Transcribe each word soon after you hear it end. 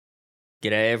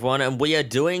G'day everyone, and we are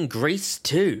doing Grease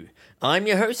 2. I'm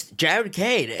your host, Jared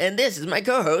Cade, and this is my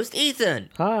co-host, Ethan.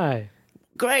 Hi.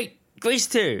 Great, Grease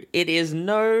 2. It is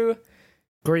no...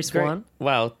 Grease 1?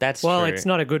 Well, that's true. Well, it's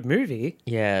not a good movie.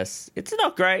 Yes, it's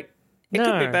not great. It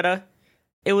could be better.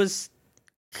 It was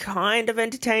kind of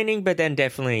entertaining, but then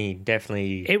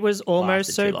definitely... It was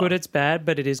almost so lasted too good long. it's bad,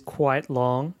 but it is quite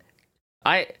long.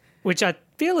 Which I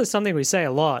feel is something we say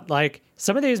a lot. Like,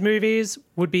 some of these movies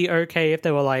would be okay if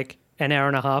they were like an hour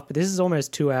and a half, but this is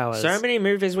almost 2 hours. So many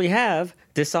movies we have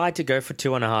decide to go for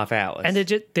 2.5 hours. And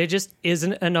there just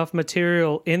isn't enough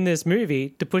material in this movie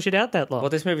to push it out that long. Well,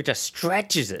 this movie just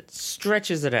stretches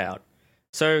it out.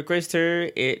 So Grease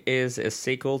 2, it is a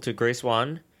sequel to Grease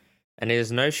 1, and it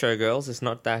is no Showgirls. It's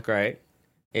not that great.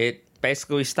 It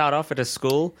basically, we start off at a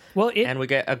school, and we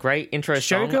get a great intro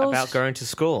song about going to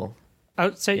school. I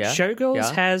would say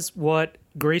Showgirls has what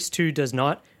Grease 2 does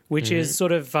not, which is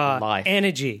sort of life.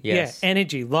 Energy. Yes. Yeah,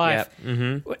 energy, life. Yep.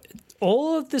 Mm-hmm.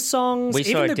 All of the songs, We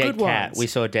even saw a the dead good cat. ones. We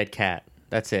saw a dead cat.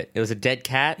 That's it. It was a dead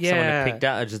cat. Someone had picked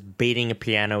up and just beating a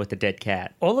piano with a dead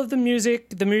cat. All of the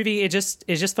music, the movie, it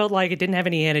just felt like it didn't have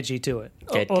any energy to it.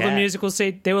 All the musical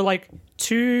scene, there were like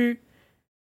two.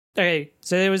 Okay,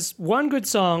 so there was one good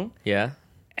song. Yeah.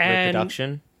 And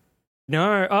Reproduction.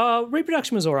 No,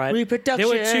 Reproduction was all right. Reproduction.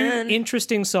 There were two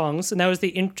interesting songs, and that was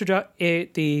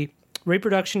the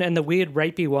Reproduction and the weird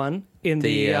rapey one in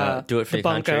the Do It For the Your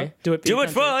bunker. Country. Do it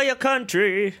For Your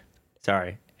Country.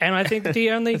 Sorry. And I think the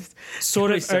only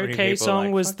sort of So many okay people song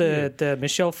like, was "Fuck the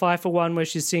Michelle Pfeiffer one where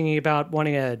she's singing about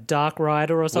wanting a dark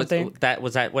rider or something.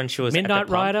 Was that when she was Midnight at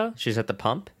the pump? Rider? She was at the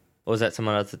pump? Or was that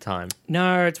someone else at the time?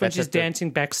 No, it's when That's she's at the- dancing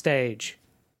backstage.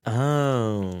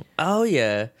 Oh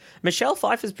yeah. Michelle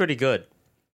Pfeiffer's pretty good.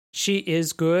 She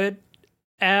is good.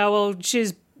 Well,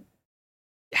 she's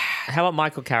How about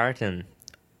Michael Carrington?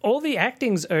 all the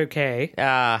acting's okay.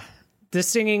 The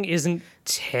singing isn't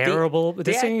terrible, but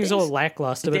the singing's all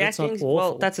lackluster, but it's not awful.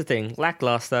 Well, that's the thing.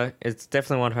 Lackluster is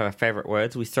definitely one of her favorite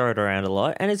words. We throw it around a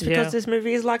lot, and it's because this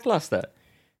movie is lackluster.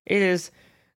 It is.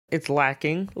 It's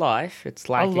lacking life. It's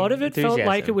a lacking lot of it felt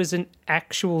like it enthusiasm. was an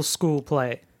actual school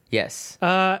play. Yes.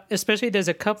 Especially there's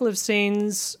a couple of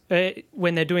scenes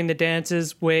when they're doing the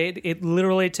dances where it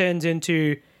literally turns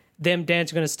into them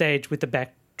dancing on a stage with the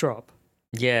backdrop.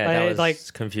 Yeah, that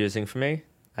was confusing for me.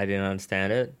 I didn't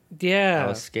understand it. Yeah. I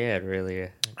was scared, really.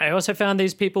 I also found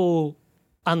these people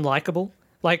unlikable.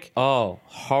 Like,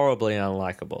 horribly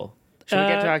unlikable. Should we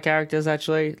get to our characters,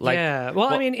 actually? yeah.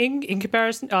 Well, I mean, in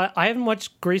comparison, I haven't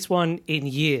watched Grease 1 in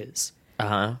years.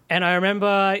 Uh-huh. And I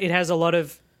remember it has a lot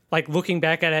of, like, looking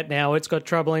back at it now, it's got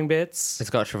troubling bits. It's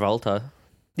got Travolta.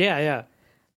 Yeah.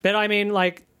 But I mean,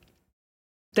 like,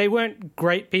 they weren't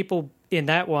great people in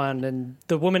that one, and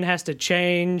the woman has to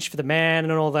change for the man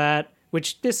and all that,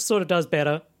 which this sort of does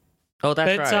better. Oh,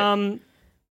 that's But right.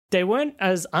 they weren't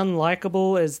as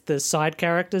unlikable as the side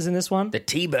characters in this one. The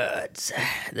T-Birds.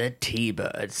 The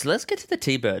T-Birds. Let's get to the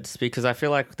T-Birds, because I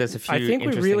feel like there's a few I think we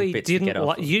interesting really bits to get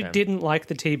off of you them. didn't like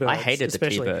the T-Birds. I hated the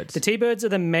especially. T-Birds. The T-Birds are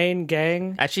the main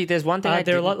gang. Actually, there's one thing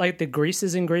They're a lot like the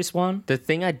Greases in Grease 1. The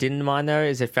thing I didn't mind, though,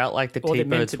 is it felt like the Or they're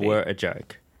meant T-Birds to be. were a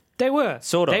joke. They were.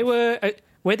 Sort of. They were...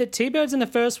 where the T-Birds in the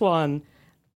first one,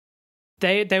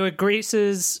 they were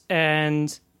Greases,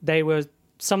 and they were...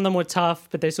 Some of them were tough,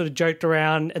 but they sort of joked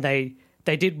around, and they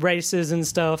did races and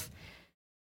stuff.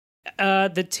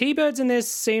 The T-Birds in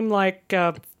this seem like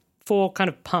four kind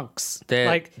of punks.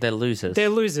 They're losers. They're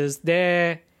losers.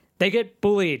 They get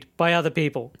bullied by other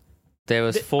people. There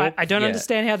was four... I don't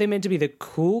understand how they're meant to be the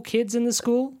cool kids in the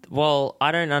school. Well,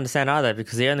 I don't understand either,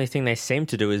 because the only thing they seem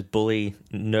to do is bully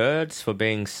nerds for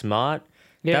being smart.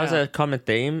 Yeah. That was a common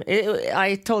theme.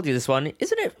 I told you this one.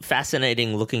 Isn't it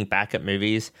fascinating looking back at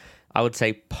movies, I would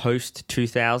say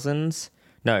post-2000s,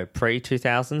 no,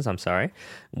 pre-2000s, I'm sorry,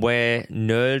 where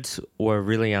nerds were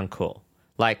really uncool.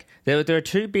 Like, there are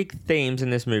two big themes in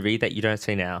this movie that you don't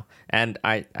see now. And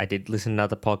I did listen to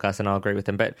another podcast, and I'll agree with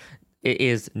them, but it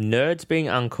is nerds being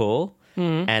uncool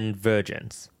and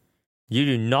virgins. You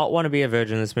do not want to be a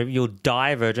virgin in this movie. You'll die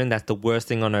a virgin. That's the worst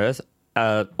thing on earth.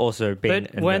 Also being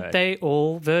But a weren't nerd. they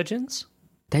all virgins?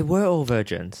 They were all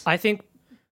virgins. I think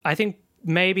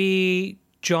maybe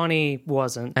Johnny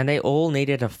wasn't. And they all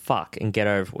needed to fuck and get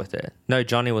over with it. No,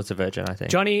 Johnny was a virgin, I think.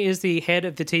 Johnny is the head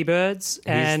of the T-Birds,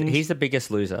 and He's the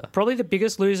biggest loser. probably the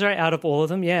biggest loser out of all of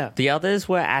them, yeah. The others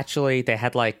were actually, they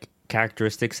had like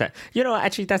characteristics that,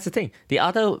 actually that's the thing. The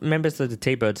other members of the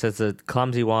T-Birds, there's the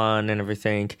clumsy one and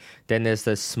everything. Then there's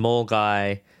the small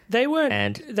guy. They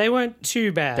weren't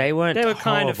too bad. They weren't They were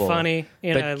kind of horrible. funny.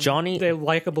 But Johnny... They're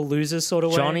likable losers sort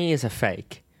of way. Johnny is a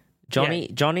fake.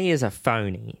 Johnny is a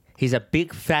phony. He's a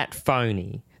big fat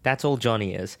phony That's all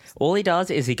Johnny is. All he does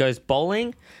is he goes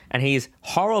bowling, and he's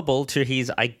horrible to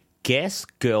his, I guess,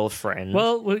 girlfriend.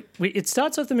 Well, it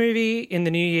starts off the movie in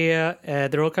the new year.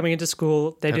 They're all coming into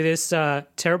school. They do this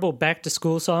terrible back to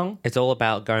school song. It's all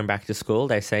about going back to school.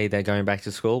 They say they're going back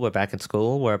to school. We're back at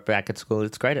school. We're back at school.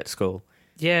 It's great at school.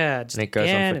 Yeah, just And it goes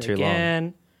on for too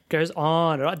long. Goes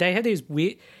on. They had these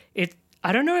weird.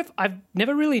 I don't know if I've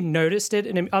never really noticed it.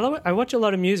 And I watch a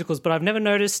lot of musicals, but I've never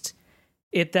noticed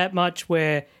it that much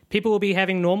where people will be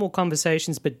having normal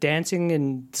conversations, but dancing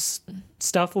and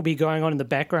stuff will be going on in the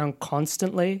background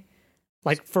constantly,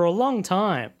 like for a long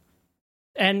time.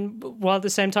 And while at the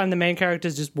same time, the main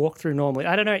characters just walk through normally.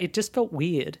 I don't know. It just felt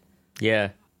weird.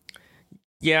 Yeah.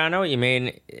 Yeah, I know what you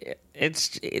mean.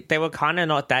 They were kind of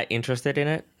not that interested in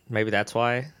it. Maybe that's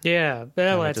why. Yeah,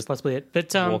 well, that's possibly it.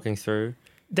 But walking through.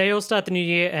 They all start the new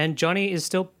year, and Johnny is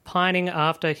still pining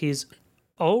after his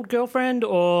old girlfriend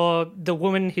or the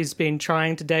woman he's been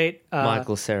trying to date.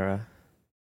 Michael Cera.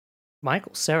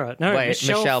 Michael Cera. No, Wait,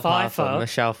 Michelle Pfeiffer.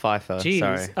 Michelle Pfeiffer. Jeez.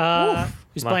 Sorry.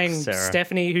 Who's Michael playing Cera.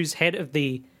 Stephanie, who's head of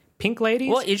the Pink Ladies.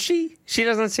 What is she? She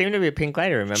doesn't seem to be a pink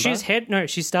lady, remember?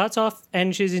 She starts off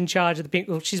and she's in charge of the Pink.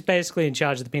 Well, she's basically in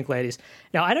charge of the Pink Ladies.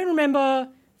 Now, I don't remember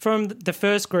from the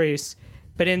first Grease,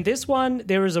 but in this one,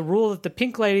 there is a rule that the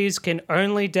Pink Ladies can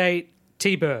only date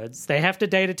T-Birds. They have to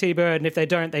date a T-Bird, and if they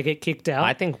don't, they get kicked out.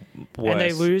 I think worse. And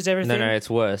they lose everything? No,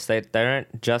 it's worse. They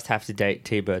don't just have to date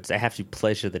T-Birds. They have to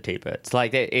pleasure the T-Birds.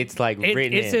 Like, it's like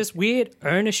written It's in. this weird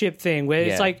ownership thing where Yeah.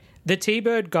 it's like the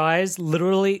T-Bird guys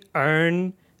literally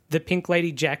own the Pink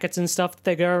Lady jackets and stuff that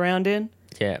they go around in.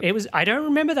 Yeah. I don't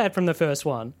remember that from the first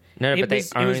one. No, but they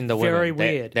own the women. Very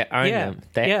weird. They own them.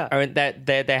 They yeah. own that.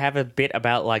 They have a bit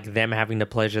about like them having to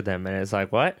pleasure them, and it's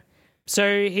like what?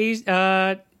 So he's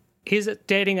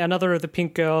dating another of the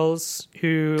Pink girls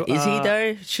who Is he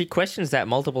though? She questions that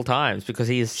multiple times because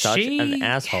he is such an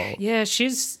asshole. Yeah,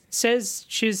 says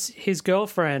she's his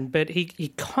girlfriend, but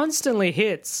he constantly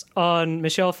hits on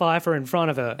Michelle Pfeiffer in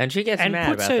front of her, And she gets and mad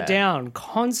puts about her that. down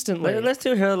constantly. Let's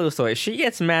do her little story. She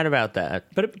gets mad about that.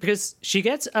 But because she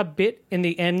gets a bit in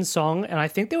the end song, and I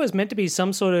think there was meant to be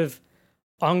some sort of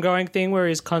ongoing thing where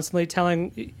he's constantly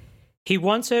telling he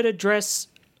wants her to dress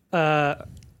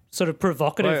sort of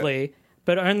provocatively,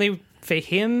 but only for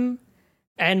him.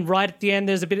 And right at the end,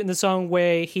 there's a bit in the song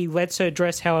where he lets her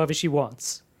dress however she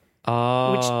wants,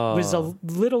 Oh, which was a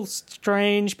little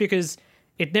strange because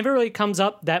it never really comes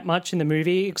up that much in the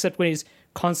movie, except when he's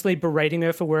constantly berating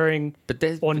her for wearing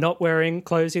or not wearing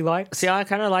clothes he likes. See, I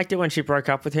kind of liked it when she broke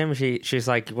up with him. She's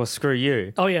like, well, screw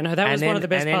you. Oh, yeah, no, that was one of the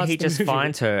best parts. And then parts he of the just movie.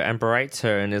 finds her and berates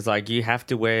her and is like, you have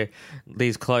to wear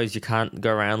these clothes. You can't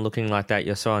go around looking like that.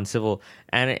 You're so uncivil.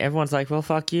 And everyone's like, well,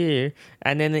 fuck you.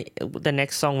 And then the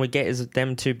next song we get is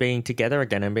them two being together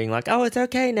again and being like, oh, it's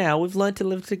okay now. We've learned to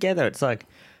live together. It's like,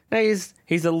 no,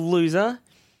 he's a loser.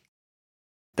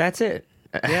 That's it.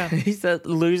 Yeah. He's a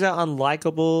loser,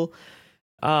 unlikable,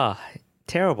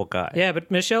 terrible guy. Yeah, but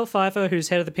Michelle Pfeiffer, who's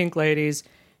head of the Pink Ladies,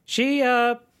 she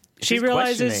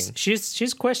realizes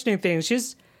she's questioning things.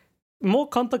 She's more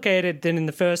complicated than in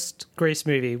the first Grease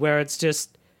movie, where it's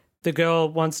just the girl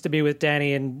wants to be with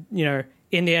Danny, and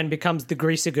in the end becomes the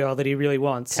greaser girl that he really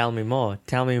wants. Tell me more.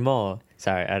 Tell me more.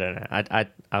 Sorry, I don't know.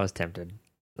 I was tempted.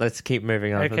 Let's keep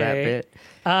moving on from that bit.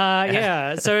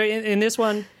 Yeah. So in this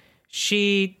one,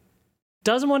 she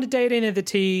doesn't want to date any of the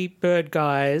T-Bird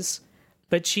guys,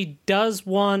 but she does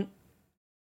want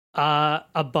a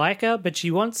biker, but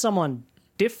she wants someone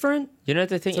different. You know,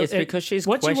 the thing is because she's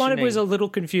what she wanted was a questioning- little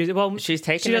confusing. Well, she's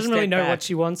taken. she doesn't a really step know back. what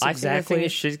she wants I think the thing exactly.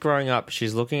 is she's growing up.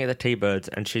 She's looking at the T-Birds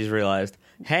and she's realized,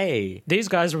 hey, These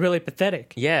guys are really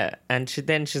pathetic. yeah. And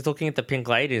she's looking at the Pink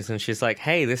Ladies and she's like,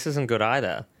 hey, this isn't good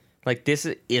either. Like this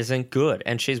isn't good,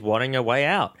 and she's wanting her way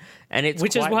out. And it's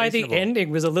Which is quite why reasonable. the ending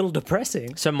was a little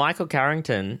depressing. So Michael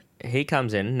Carrington, he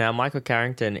comes in now. Michael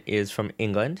Carrington is from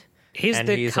England. He's and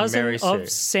the he's a cousin Mary of Sue.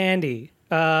 Sandy,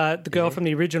 the girl from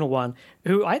the original one,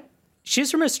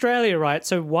 she's from Australia, right?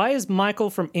 So why is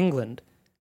Michael from England?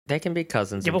 They can be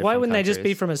cousins. Yeah, in but why different wouldn't they just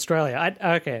be countries. from Australia?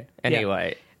 Okay. Yeah.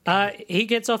 Anyway, He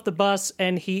gets off the bus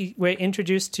and we're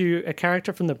introduced to a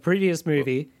character from the previous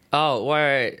movie. oh,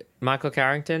 wait, Michael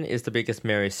Carrington is the biggest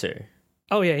Mary Sue.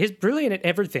 Oh, yeah, he's brilliant at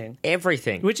everything,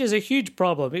 Everything. which is a huge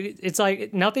problem. It's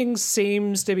like nothing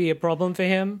seems to be a problem for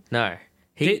him. No,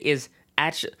 he is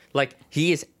actually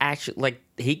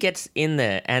he gets in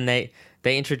there and they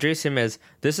introduce him as,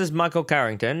 this is Michael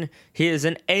Carrington. He is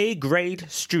an A-grade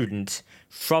student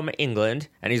from England,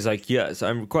 and he's like, yes,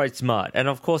 I'm quite smart. And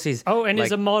of course he's Oh, and like,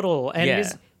 he's a model, and yeah.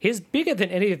 he's bigger than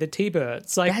any of the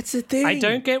T-Birds. Like, That's the thing. I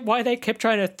don't get why they kept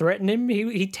trying to threaten him.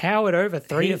 He towered over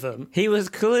three of them. He was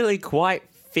clearly quite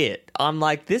fit. I'm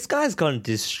like, this guy's gonna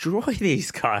destroy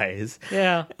these guys.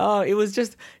 Yeah. Oh, it was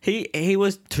just he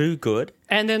was too good.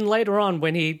 And then later on,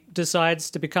 when he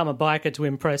decides to become a biker to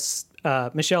impress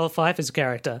Michelle Pfeiffer's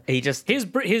character,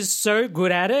 he's so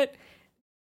good at it.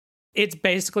 It's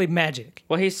basically magic.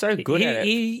 Well, he's so good at it.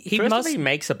 He First he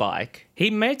makes a bike. He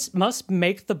must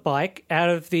make the bike out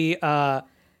of the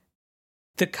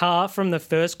car from the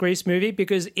first Grease movie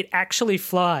because it actually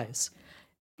flies.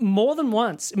 More than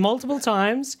once, multiple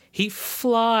times, he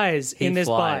flies in this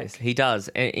bike. He does,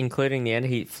 including the end.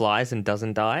 He flies and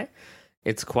doesn't die.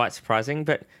 It's quite surprising,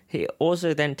 but he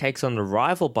also then takes on the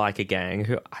rival biker gang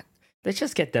who, let's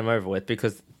just get them over with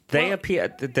because they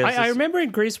appear. I remember in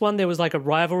Grease 1 there was like a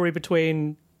rivalry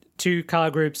between two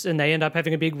car groups and they end up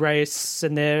having a big race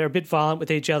and they're a bit violent with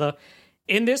each other.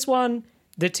 In this one,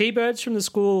 the T-Birds from the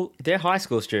school... They're high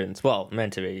school students. Well,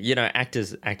 meant to be. You know,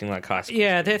 actors acting like high school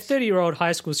Yeah, students. they're 30-year-old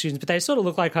high school students, but they sort of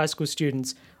look like high school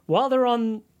students. While they're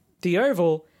on the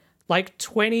oval, like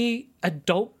 20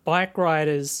 adult bike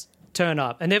riders turn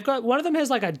up. And they've got... One of them has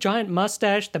like a giant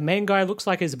mustache. The main guy looks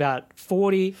like he's about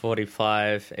 40.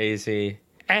 45, easy.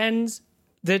 And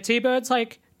the T-Birds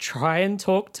like try and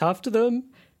talk tough to them,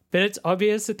 but it's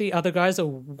obvious that the other guys are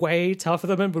way tougher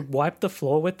than them and would wipe the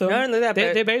floor with them. Not only that,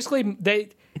 but they're basically...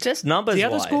 Just numbers-wise. The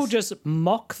other school just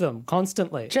mock them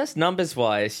constantly. Just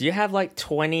numbers-wise, you have like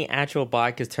 20 actual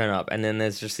bikers turn up and then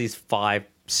there's just these 5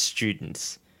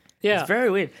 students. Yeah. It's very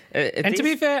weird. And to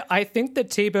be fair, I think the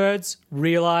T-Birds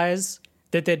realize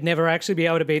that they'd never actually be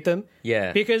able to beat them.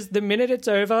 Yeah. Because the minute it's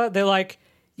over, they're like,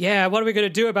 yeah, what are we going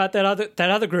to do about that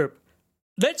other group?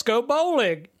 Let's go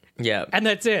bowling. Yeah. And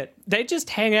that's it. They just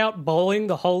hang out bowling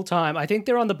the whole time. I think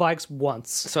they're on the bikes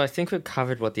once. So I think we've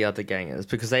covered what the other gang is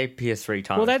because they appear 3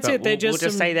 times. Well, that's but it. They're just, we'll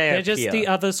just say they're just the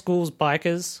other school's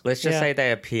bikers. Let's just say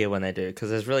they appear when they do because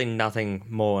there's really nothing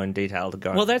more in detail to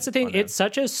go. Well, that's the thing. on It's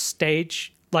such a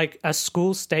stage, like a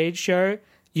school stage show.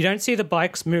 You don't see the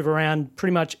bikes move around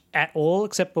pretty much at all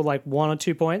except for like 1 or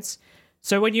 2 points.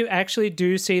 So when you actually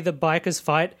do see the bikers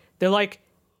fight, they're like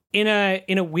in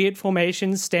a weird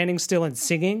formation, standing still and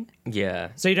singing. Yeah.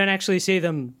 So you don't actually see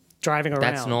them driving around.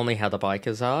 That's normally how the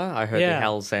bikers are. I heard the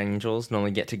Hells Angels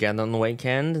normally get together on the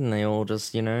weekend and they all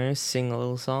just, sing a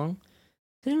little song.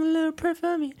 Sing a little prayer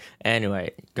for me.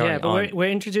 Anyway, going on. But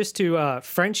we're introduced to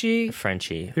Frenchie,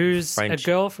 who's a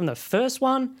girl from the first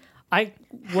one. I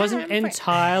wasn't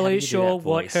entirely sure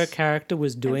what her character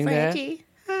was doing there.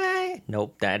 Hi.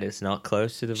 Nope, that is not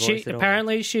close to the voice at all.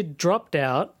 Apparently she dropped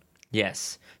out.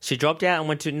 Yes. She dropped out and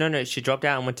went to... she dropped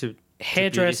out and went to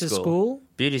hairdresser school.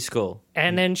 Beauty school.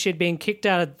 And then she'd been kicked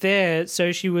out of there,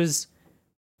 so she was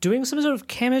doing some sort of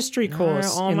chemistry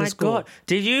course in the school. God.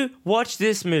 Did you watch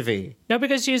this movie? No,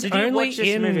 because she's only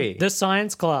in the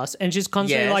science class and she's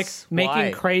constantly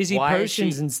making crazy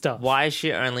potions and stuff. Why is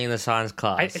she only in the science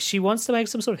class? She wants to make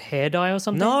some sort of hair dye or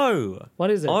something? No.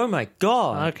 What is it? Oh my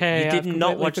God. Okay. You did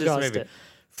not watch this movie.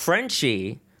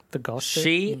 Frenchie,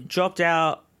 she dropped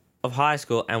out of high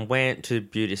school and went to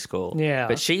beauty school. Yeah.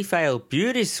 But she failed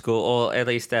beauty school, or at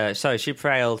least, she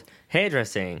failed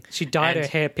hairdressing. She dyed her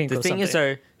hair pink or something. The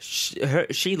thing is, though,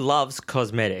 she loves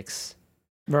cosmetics.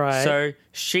 Right. So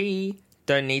she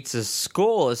needs the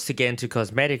scores to get into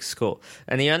cosmetics school.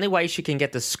 And the only way she can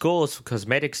get the scores for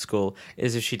cosmetics school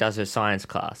is if she does her science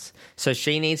class. So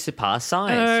she needs to pass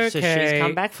science. Okay. So she's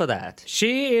come back for that.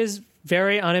 She is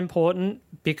very unimportant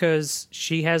because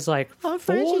she has like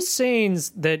 4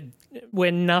 scenes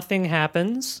where nothing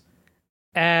happens,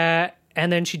 and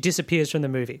then she disappears from the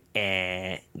movie.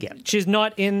 Yeah. She's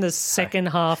not in the second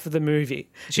half of the movie.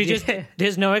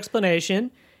 There's no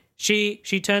explanation.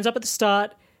 She turns up at the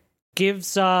start,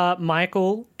 gives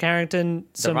Michael Carrington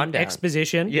some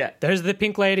exposition. Yeah. Those are the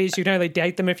pink ladies. You can only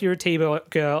date them if you're a T-Bird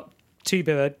guy.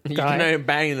 You can only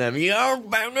bang them.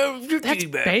 That's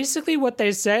basically what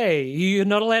they say. You're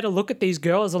not allowed to look at these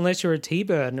girls unless you're a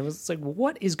T-Bird. And it was like,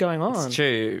 what is going on? It's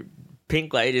true.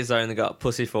 Pink ladies only got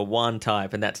pussy for one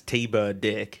type, and that's T-Bird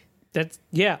dick.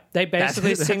 They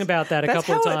basically sing about that a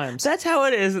couple of times. That's how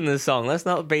it is in the song. Let's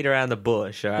not beat around the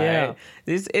bush, all right? Yeah.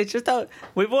 It's just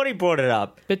we've already brought it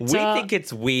up. But, we think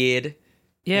it's weird.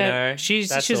 Yeah,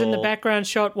 she's in the background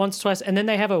shot once, twice, and then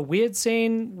they have a weird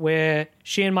scene where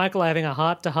she and Michael are having a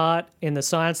heart-to-heart in the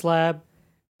science lab.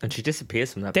 And she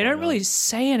disappears from that. They don't really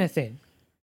say anything.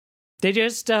 They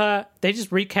just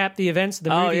recap the events of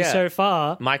the movie so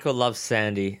far. Michael loves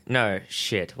Sandy. No,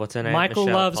 shit. What's her name? Michael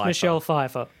loves Michelle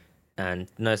Pfeiffer. And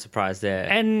no surprise there.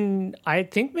 And I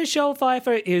think Michelle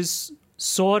Pfeiffer is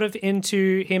sort of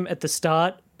into him at the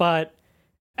start, but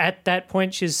at that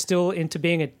point she's still into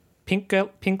being a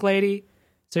pink lady.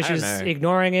 So I don't she's know.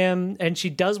 ignoring him, and she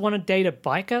does want to date a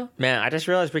biker. Man, I just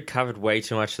realized we covered way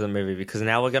too much of the movie because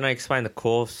now we're going to explain the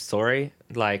core story.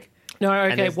 Like, No,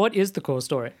 okay, there's- what is the core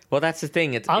story? well, that's the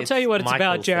thing. I'll tell you what it's about,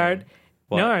 Michael's Jared. thing.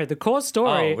 What? No, the core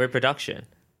story, Oh, reproduction.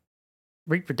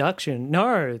 reproduction.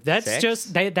 No, that's Sex?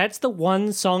 just that's the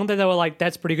one song that they were like,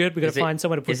 that's pretty good. We got Is to it- find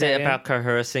someone to put Is that it in. about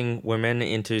coercing women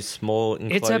into small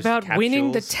enclosed It's about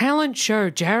winning the capsules? talent show,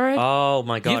 Jared. Oh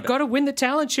my god! You've got to win the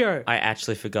talent show. I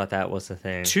actually forgot that was the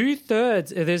thing.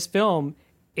 2/3 of this film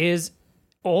is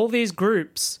all these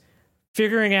groups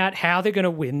figuring out how they're going to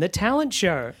win the talent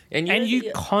show. And And you-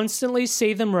 you constantly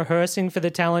see them rehearsing for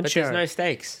the talent But show. there's no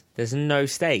stakes. There's no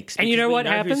stakes. and you know because we what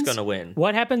happens? Who's gonna win?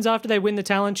 What happens after they win the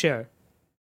talent show?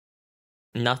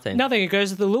 Nothing. Nothing. It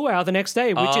goes to the luau the next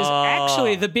day, which is Oh.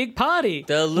 actually the big party.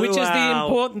 The Which is the luau.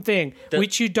 important thing,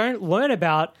 which you don't learn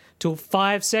about till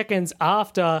 5 seconds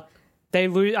after they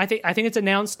lose. I think it's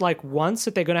announced like once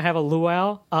that they're going to have a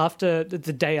luau after the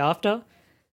day after.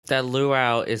 That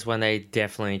luau is when they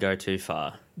definitely go too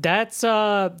far. That's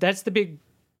the big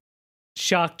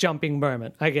shark jumping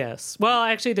moment, I guess. Well,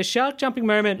 actually, the shark jumping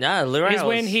moment No, luau is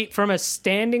when is- he, from a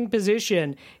standing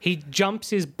position, he jumps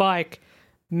his bike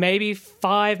maybe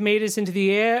 5 meters into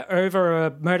the air over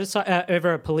a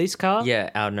over a police car, Yeah,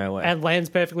 out of nowhere. and lands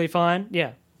perfectly fine.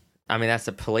 Yeah. I mean, that's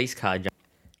a police car jump.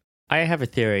 I have a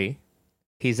theory.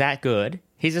 He's that good.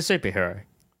 He's a superhero.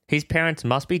 His parents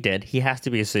must be dead. He has to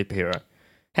be a superhero.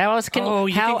 How else can? Oh,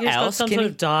 you how think he's got else some can sort he?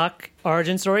 of dark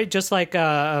origin story, just like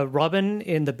Robin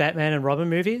in the Batman and Robin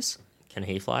movies? Can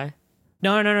he fly?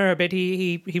 No. But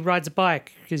he rides a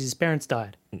bike because his parents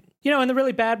died. You know, in the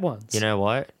really bad ones. You know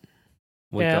what?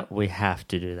 Yeah. We have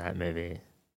to do that movie.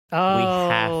 Oh,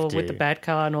 have to. with the bad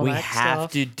car and all We that have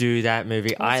stuff. to do that movie.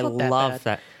 Oh, it's I not that love bad.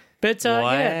 that. But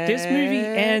yeah, this movie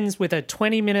What? ends with a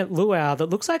 20-minute luau that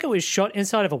looks like it was shot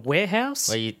inside of a warehouse.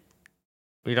 Well,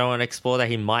 we don't want to explore that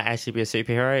he might actually be a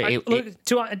superhero.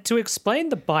 Look, to explain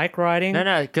the bike riding,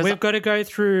 No, 'cause we've got to go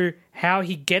through how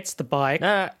he gets the bike.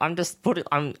 No,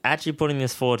 I'm actually putting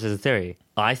this forward as a theory.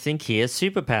 I think he has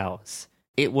superpowers.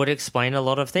 It would explain a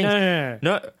lot of things.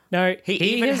 No. No, he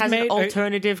even has made an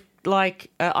alternative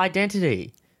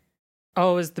identity.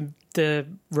 Oh, is the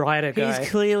rider guy? He's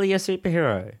clearly a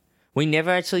superhero. We never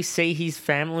actually see his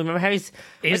family. Remember how he's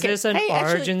Is this an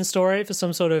origin story for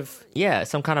some sort of? Yeah,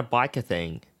 some kind of biker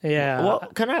thing. Yeah.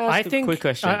 What, can I ask a quick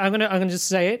question? I'm gonna just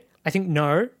say it. I think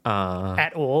no,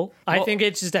 at all. I well- think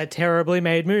it's just a terribly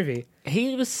made movie.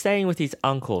 He was staying with his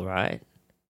uncle, right?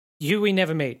 We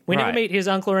never meet. We never Right. meet his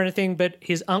uncle or anything, but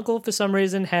his uncle, for some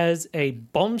reason, has a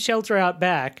bomb shelter out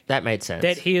back That made sense.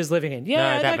 that he is living in.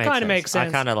 Yeah, No, that made kind of makes sense.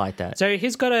 I kind of like that. So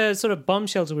he's got a sort of bomb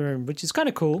shelter room, which is kind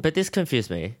of cool. But this confused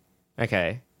me.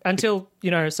 Okay. Until,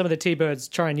 some of the T-Birds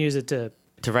try and use it to...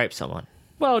 To rape someone.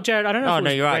 Well, Jared, I don't know Oh, if it no,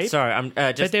 was you're right. rape, Sorry. I'm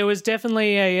but just there was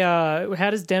definitely a...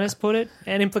 how does Dennis put it?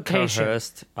 An implication.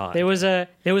 coerced. Oh, There was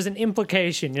an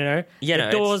implication, Yeah, the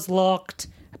no, door's locked.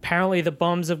 Apparently the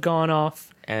bombs have gone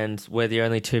off. and we're the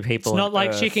only two people It's on not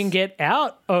like she Earth. can get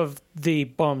out of the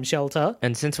bomb shelter.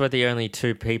 And since we're the only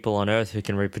two people on Earth who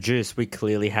can reproduce, we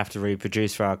clearly have to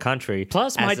reproduce for our country.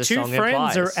 Plus, as my the two song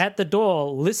friends implies. are at the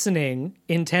door listening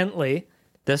intently.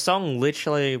 The song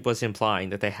literally was implying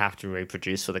that they have to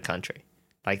reproduce for the country.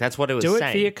 Like, that's what it was Do it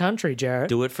saying. for your country, Jared.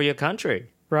 Do it for your country.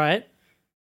 Right?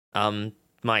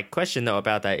 My question, though,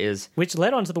 about that is... Which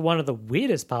led on to one of the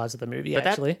weirdest parts of the movie, But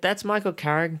actually. that's Michael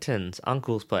Carrington's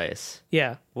uncle's place.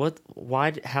 Yeah. What?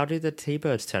 Why? How do the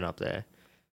T-Birds turn up there?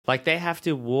 Like, they have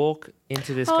to walk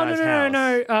into this Oh, guy's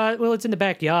no. house. Well, it's in the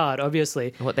backyard,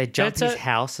 obviously. What, they jump That's his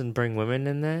house and bring women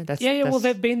in there? That's Yeah, well, that's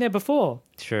they've been there before.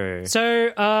 true.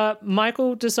 So,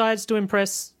 Michael decides to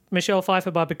impress Michelle Pfeiffer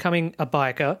by becoming a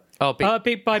biker. Oh, by how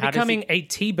does becoming he- a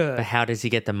T-Bird. But how does he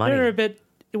get the money? No, but...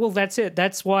 Well, that's it.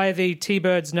 That's why the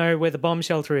T-Birds know where the bomb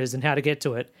shelter is and how to get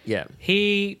to it. Yeah.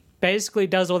 He basically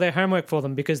does all their homework for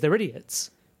them because they're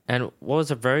idiots. And what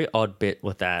was a very odd bit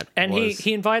with that? And was,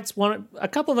 he invites a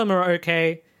couple of them are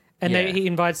okay, and Yeah. he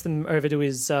invites them over to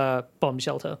his bomb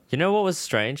shelter. You know what was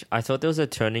strange? I thought there was a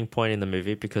turning point in the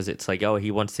movie because it's like, oh,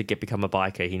 he wants to become a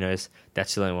biker. He knows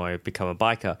that's the only way to become a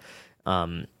biker.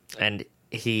 And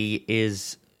he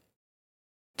is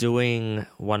doing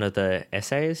one of the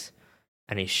essays,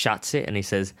 and he shuts it and he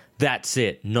says, "That's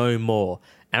it, no more."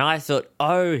 And I thought,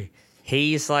 oh,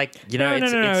 he's like, No,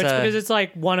 it's because it's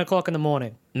like 1 o'clock in the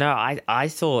morning. no. I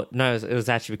thought no, it was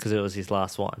actually because it was his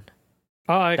last one.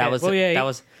 Oh, okay. That was well, yeah, that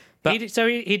was. But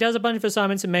he does a bunch of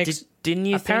assignments and makes didn't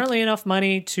you apparently enough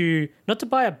money to not to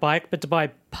buy a bike, but to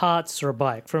buy parts for a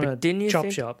bike from a didn't you chop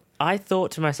think- shop. I thought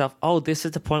to myself, oh, this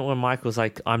is the point where Michael's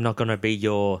like, I'm not going to be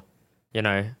your,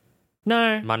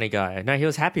 No. Money guy. No, he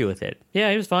was happy with it.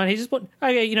 Yeah, he was fine. He just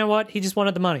okay, you know what? He just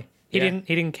wanted the money. He Yeah.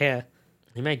 didn't care.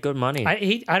 He made good money.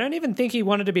 I don't even think he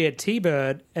wanted to be a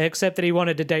T-Bird, except that he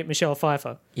wanted to date Michelle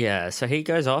Pfeiffer. Yeah, so he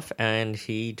goes off and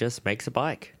he just makes a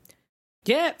bike.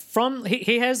 Yeah,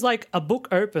 he has like a book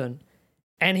open,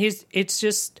 and it's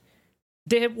just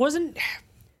there wasn't.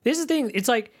 This is the thing. It's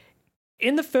like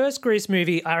in the first Grease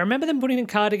movie, I remember them putting a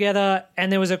car together,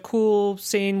 and there was a cool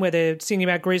scene where they're singing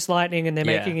about Grease Lightning and they're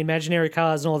Yeah. making imaginary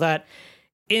cars and all that.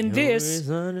 In this,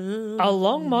 a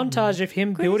long montage of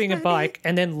him building a bike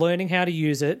and then learning how to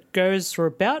use it goes for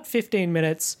about 15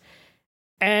 minutes,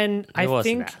 and I wasn't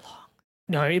think that long.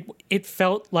 no, it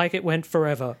felt like it went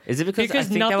forever. Is it because I think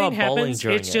they nothing were bowling happens?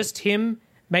 during It's it? just him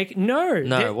making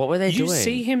no. What were they You doing?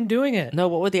 see him doing it. No,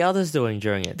 what were the others doing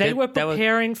during it? They were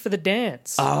preparing for the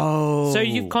dance. Oh. So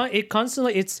it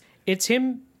constantly it's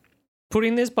him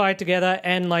putting this bike together,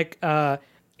 and like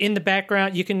in the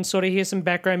background you can sort of hear some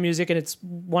background music, and it's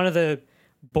one of the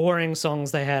boring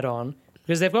songs they had on,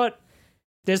 because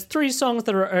there's 3 songs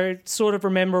that are sort of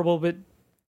memorable, but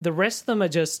the rest of them are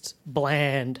just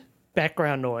bland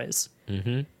background noise.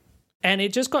 Mm-hmm. And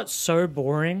it just got so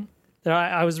boring that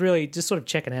I was really just sort of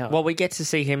checking out. Well, we get to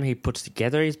see him. He puts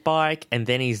together his bike, and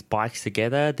then his bike's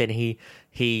together. Then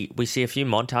we see a few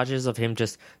montages of him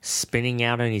just spinning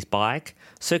out on his bike.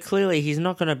 So clearly, he's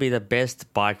not going to be the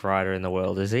best bike rider in the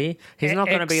world, is he? He's not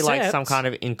going to be like some kind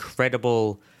of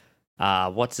incredible.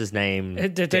 What's his name?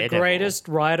 The greatest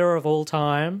rider of all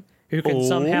time who can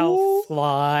somehow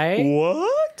fly.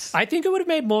 What? I think it would have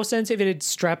made more sense if it had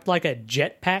strapped like a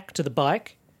jetpack to the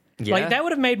bike. Yeah. Like that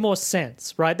would have made more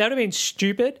sense, right? That would have been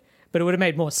stupid, but it would have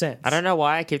made more sense. I don't know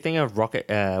why I keep thinking of Rocket.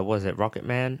 Was it Rocket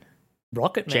Man?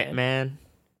 Rocket Man. Jetman?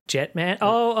 Jetman.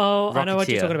 Oh, I know what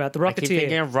you're Rocketeer. talking about. The I keep thinking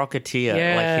Rocketeer. of Rocketeer, like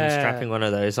Yeah. him strapping one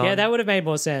of those on. Yeah, that would have made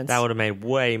more sense. That would have made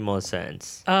way more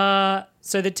sense.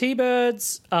 So the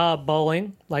T-Birds are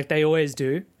bowling like they always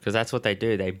do, Because that's what they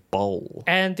do. They bowl.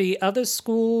 and the other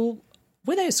school,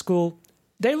 were they a school?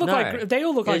 They look No. like they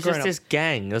all look like There's just grown-ups. this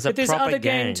gang. There's a But this proper other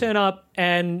gang gang. turn up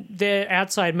and they're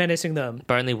outside menacing them.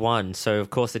 But only one. So, of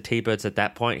course, the T-Birds at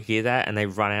that point hear that and they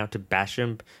run out to bash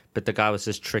him. But the guy was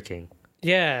just tricking.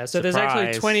 Yeah, so there's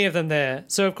actually Surprise. 20 of them there.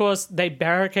 So, of course, they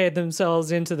barricade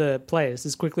themselves into the place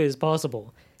as quickly as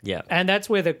possible. Yeah. And that's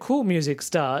where the cool music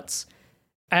starts.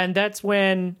 And that's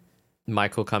when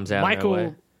Michael comes out. Michael,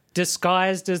 nowhere.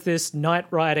 disguised as this Knight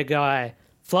Rider guy,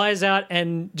 flies out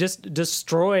and just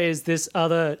destroys this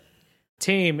other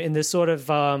team in this sort of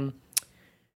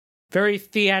very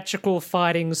theatrical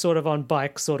fighting sort of on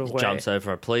bike sort of way. Jumps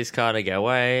over a police car to get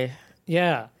away.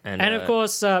 Yeah. And, And of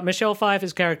course, Michelle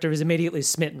Pfeiffer's character is immediately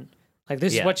smitten. Like,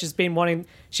 this is Yeah. what she's been wanting.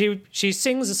 She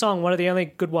sings a song, one of the only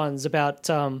good ones, about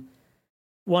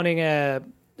wanting a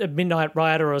Midnight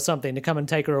Rider or something to come and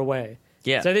take her away.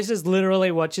 Yeah. So this is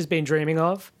literally what she's been dreaming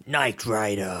of. Knight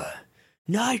Rider.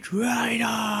 Knight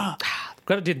Rider.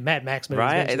 Got to do the Mad Max movies.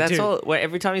 Right? don't you, That's too? all. Well,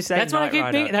 every time you say That's what I Knight keep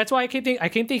Rider. thinking. That's why I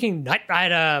keep thinking Knight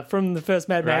Rider from the first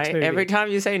Mad Max Right? movie. Every time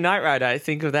you say Knight Rider, I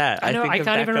think of that. I know. think I of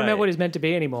can't that even guy. remember what he's meant to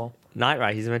be anymore. Knight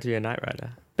Rider. He's meant to be a Knight Rider.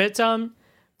 But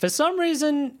for some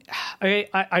reason,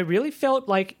 I really felt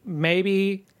like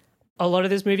maybe a lot of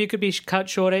this movie could be cut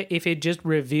shorter if it just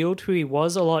revealed who he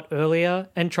was a lot earlier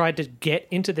and tried to get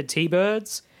into the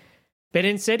T-Birds. But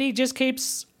instead, he just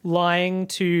keeps lying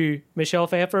to Michelle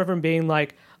Pfeiffer from being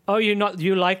like, "Oh, you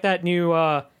like that new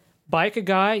biker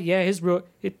guy? Yeah,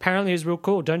 apparently he's real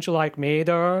cool. Don't you like me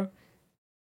though?"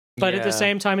 But at the Yeah.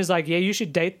 same time, he's like, "Yeah, you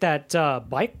should date that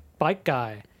bike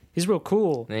guy. He's real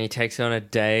cool." And he takes her on a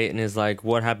date and is like,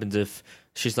 what happens if...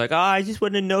 She's like, I just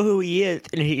want to know who he is.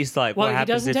 And he's like, Well, what he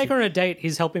happens doesn't if... take her on a date.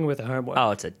 He's helping with her homework.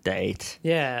 Oh, it's a date.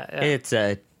 Yeah. It's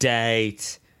a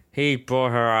date. He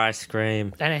brought her ice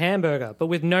cream. And a hamburger, but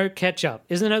with no ketchup.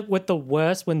 Isn't it with the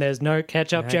worst when there's no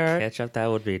ketchup, Jared? Ketchup, that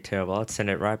would be terrible. I'd send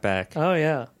it right back. Oh,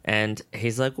 yeah. And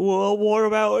he's like, well, what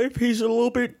about if he's a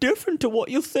little bit different to what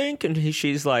you think? And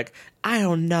she's like, I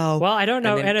don't know. Well, I don't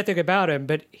know And then anything about him,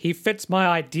 but he fits my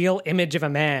ideal image of a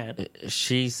man.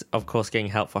 she's, of course, getting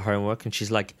help for homework. And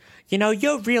she's like,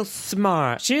 you're real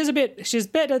smart. She's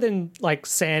better than like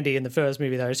Sandy in the first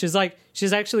movie though.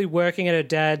 She's actually working at her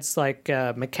dad's like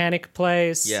mechanic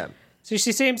place. Yeah. So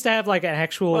she seems to have like an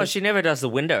actual, Well, she never does the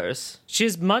windows.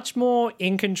 she's much more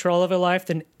in control of her life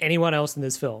than anyone else in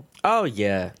this film. Oh,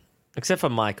 yeah. Except for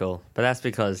Michael. But that's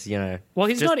because, Well,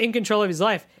 he's not in control of his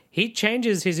life. He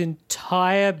changes his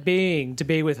entire being to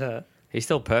be with her. he's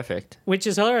still perfect. Which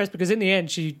is hilarious because in the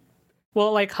end,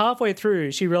 like halfway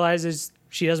through, she realizes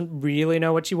she doesn't really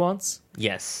know what she wants.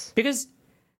 Yes. Because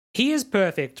he is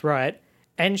perfect, right?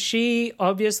 And she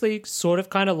obviously sort of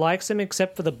kind of likes him,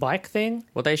 except for the bike thing.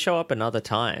 Well, they show up another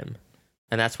time,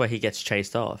 and that's where he gets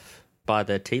chased off by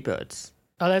the T-Birds.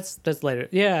 Oh, that's later.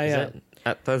 Yeah,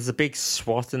 yeah. There's a big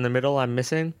swath in the middle I'm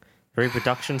missing.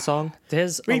 Reproduction song.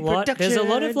 There's a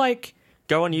lot of like...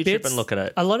 Go on YouTube bits, and look at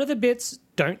it. A lot of the bits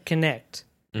don't connect.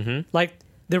 Mm-hmm. Like,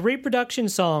 the reproduction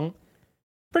song,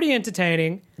 pretty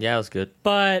entertaining. Yeah, it was good.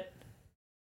 But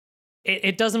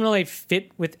it doesn't really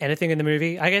fit with anything in the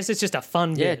movie. I guess it's just a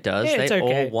fun bit. Yeah, it does. Yeah, They it's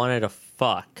okay. all wanted to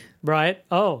fuck. Right?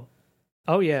 Oh,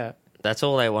 yeah. That's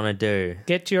all they want to do.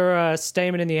 Get your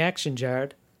statement in the action,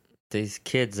 Jared. These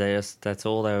kids, that's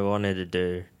all they wanted to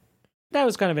do. That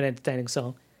was kind of an entertaining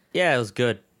song. Yeah, it was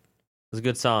good. It was a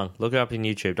good song. Look it up on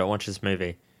YouTube. Don't watch this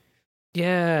movie.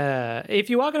 Yeah. If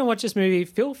you are going to watch this movie,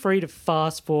 feel free to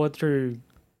fast forward through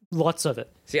lots of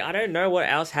it. See, I don't know what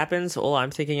else happens. All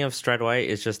I'm thinking of straight away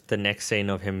is just the next scene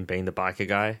of him being the biker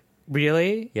guy.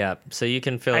 Really? Yeah, so you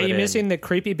can fill Are it in. you missing the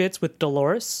creepy bits with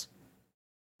Dolores?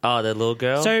 Oh, the little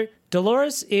girl? So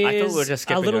Dolores I thought we were is just a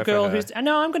skipping little over girl her. who's...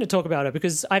 No, I'm going to talk about her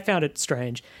because I found it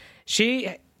strange. She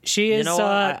is... You know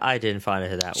what? I didn't find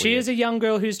her that She weird. is a young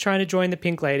girl who's trying to join the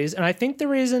Pink Ladies, and I think the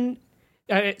reason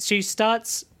she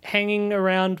starts hanging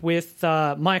around with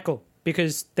Michael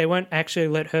because they won't actually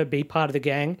let her be part of the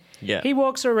gang. Yeah. He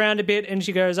walks her around a bit, and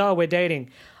she goes, "Oh, we're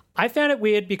dating." I found it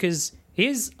weird because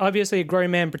he's obviously a grown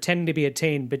man pretending to be a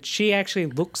teen, but she actually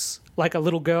looks like a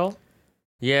little girl.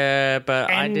 Yeah, but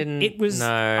I And didn't... It was... No.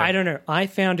 I don't know. I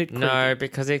found it creepy. No,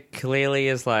 because it clearly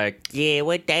is like, yeah,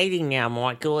 we're dating now,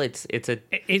 Michael. It's It's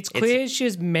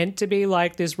she's meant to be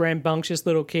like this rambunctious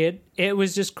little kid. It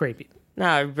was just creepy.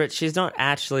 No, but she's not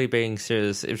actually being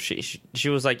serious. If she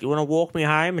was like, "You want to walk me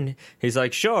home?" and he's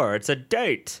like, "Sure, it's a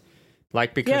date."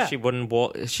 Like, because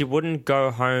Yeah. she wouldn't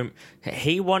go home.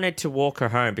 He wanted to walk her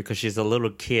home because she's a little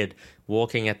kid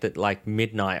walking at the like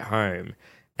midnight home,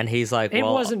 and he's like, It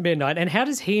 "Well, wasn't midnight. And how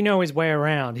does he know his way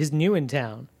around? He's new in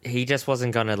town. he just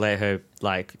wasn't gonna let her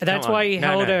like." That's come why on. he No,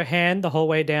 held no. her hand the whole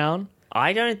way down.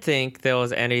 I don't think there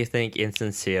was anything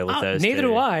insincere with those. Neither two.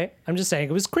 do I. I'm just saying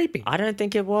it was creepy. I don't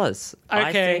think it was. I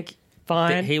Okay, think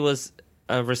fine. that he was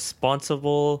a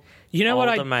responsible. You know what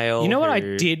older male You know what I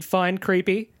who- did find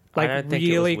creepy? I Like don't think it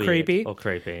was really weird creepy. or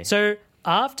creepy. So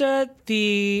after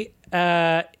the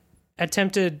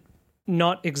attempted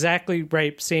not exactly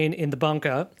rape scene in the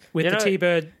bunker with You the know,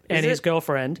 T-Bird and is his it-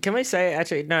 girlfriend, Can we say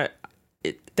actually no?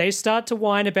 they start to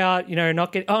whine about,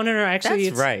 not get... Oh, no, actually,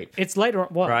 That's rape. It's later on.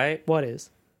 What? Right? What is?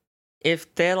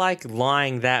 If they're like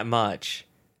lying that much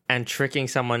and tricking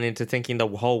someone into thinking the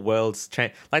whole world's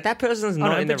changed, like that person's Oh,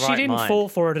 not no, in the but right she didn't mind. fall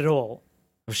for it at all.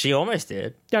 She almost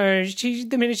did. No,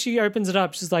 the minute she opens it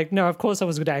up, she's like, no, of course I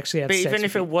was going to actually have But sex even with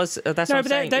if you. it was, that's No, what I'm but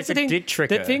saying. that's if the it thing. did trick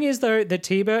The her. thing is, though, the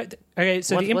T-Bird... Okay,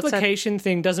 so the What's that- implication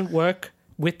thing doesn't work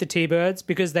with the T-Birds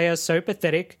because they are so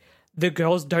pathetic. The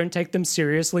girls don't take them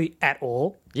seriously at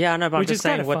all. Yeah, I know, but I'm Which just is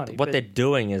saying kinda what funny, what but- they're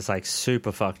doing is like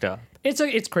super fucked up.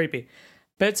 It's creepy.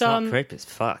 But Not creepy, it's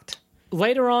fucked.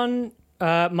 later on,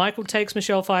 Michael takes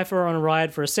Michelle Pfeiffer on a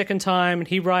ride for a second time, and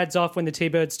he rides off when the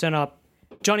T-Birds turn up.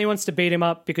 Johnny wants to beat him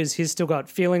up because he's still got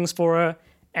feelings for her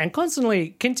and constantly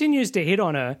continues to hit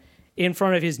on her in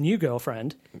front of his new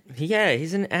girlfriend. Yeah,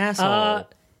 he's an asshole.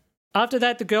 After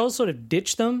that, the girls sort of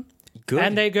ditch them. Good.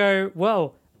 And they go,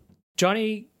 well,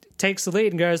 Johnny takes the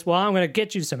lead and goes, well, I'm going to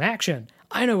get you some action.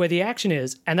 I know where the action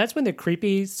is. And that's when the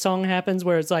creepy song happens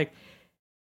where it's like,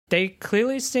 they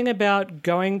clearly sing about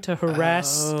going to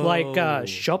harass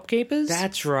shopkeepers.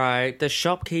 That's right. The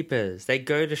shopkeepers. They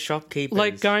go to shopkeepers.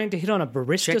 like going to hit on a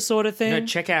barista sort of thing. No,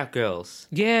 checkout girls.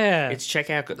 Yeah. It's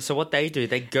checkout. So what they do,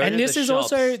 they go And to this the is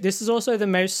shops. also the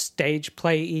most stage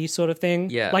play-y sort of thing.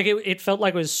 Yeah. Like it felt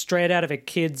like it was straight out of a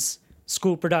kid's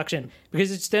school production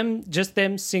because it's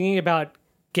them singing about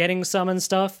getting some and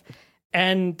stuff.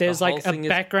 And there's The whole like a thing is-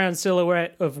 background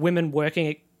silhouette of women working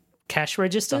at cash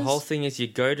registers. The whole thing is you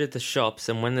go to the shops,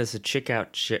 and when there's a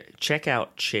checkout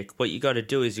chick, what you got to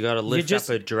do is you got to lift up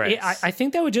her dress. I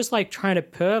think they were just like trying to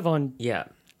perv yeah.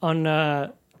 on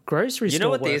grocery store You know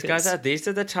what these workers. guys are? These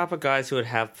are the type of guys who would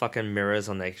have fucking mirrors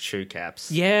on their shoe caps.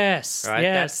 Yes, Right?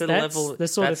 That's yes, the level. the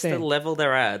sort that's of thing. the level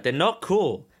they're at. They're not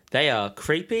cool. They are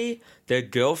creepy. Their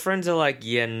girlfriends are like,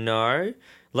 yeah, no.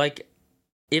 Like,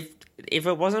 if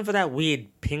it wasn't for that weird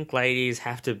pink ladies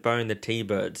have to bone the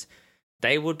T-Birds,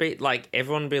 they would be like,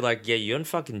 everyone would be like, yeah, you're in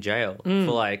fucking jail Mm.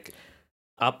 for like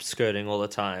upskirting all the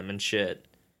time and shit.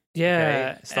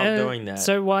 Yeah, Okay, stop doing that.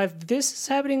 So while this is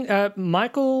happening,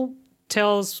 Michael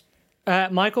as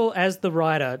the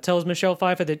writer tells Michelle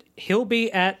Pfeiffer that he'll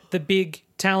be at the big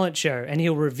talent show and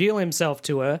he'll reveal himself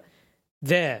to her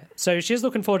there. So she's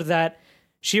looking forward to that.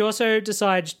 She also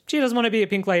decides she doesn't want to be a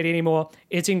pink lady anymore.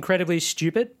 It's incredibly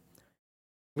stupid.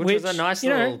 Which was a nice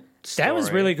little story. That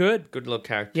was really good. Good little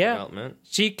character Yeah. development.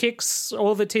 She kicks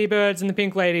all the T-Birds and the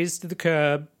pink ladies to the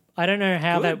curb. I don't know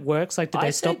how that works. Like, did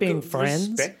they stop being friends?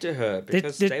 Respect to her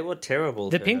because they were terrible.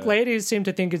 The to pink her. ladies seem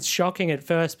to think it's shocking at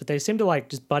first, but they seem to like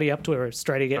just buddy up to her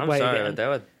straight I'm away. sorry, again. but they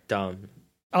were dumb.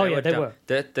 Oh, yeah, they dumb. were.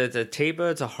 The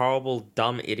T-Birds are horrible,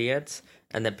 dumb idiots,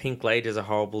 and the pink ladies are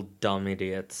horrible, dumb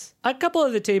idiots. A couple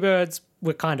of the T-Birds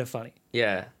were kind of funny.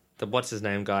 Yeah, the what's his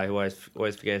name guy who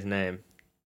always forget his name.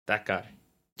 That guy.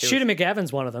 Shooter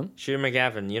McGavin's one of them. Shooter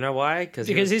McGavin. You know why? Because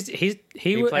he was, plays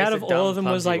out the of all dumb, of them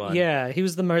was clumsy like, one. yeah, he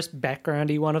was the most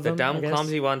backgroundy one of the them. dumb, I guess.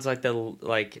 clumsy one's like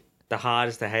the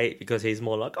hardest to hate because he's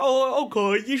more like, oh,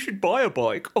 okay, you should buy a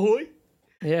bike. Oh,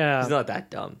 Yeah. he's not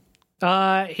that dumb.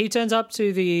 He turns up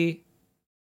to the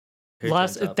Who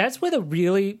last. turns up? That's where the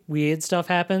really weird stuff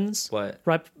happens. What?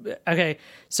 Right. Okay.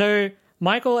 So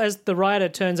Michael, as the rider,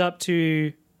 turns up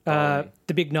to Oh.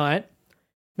 the big night.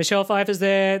 Michelle Pfeiffer's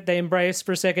there. They embrace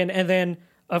for a second, and then,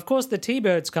 of course, the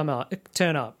T-Birds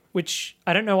turn up. Which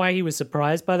I don't know why he was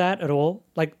surprised by that at all.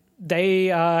 Like, they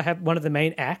have one of the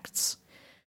main acts.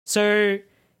 So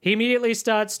he immediately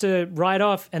starts to ride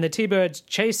off, and the T-Birds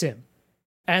chase him.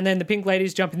 And then the pink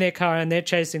ladies jump in their car, and they're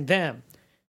chasing them.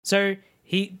 So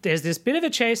there's this bit of a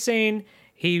chase scene.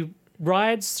 He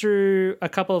rides through a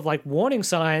couple of like warning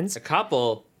signs, A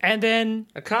couple. and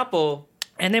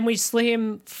then we see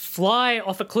him fly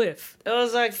off a cliff, It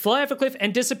was like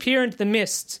and disappear into the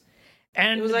mist.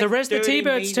 And was like the rest of the 30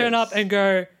 T-Birds turn up meters. and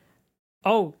go,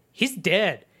 "Oh, he's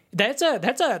dead. That's a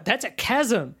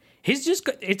chasm. He's just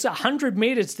got, it's 100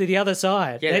 meters to the other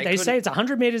side." Yeah, they say it's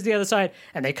 100 meters to the other side,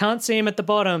 and they can't see him at the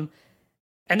bottom.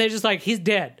 And they're just like, "He's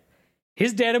dead.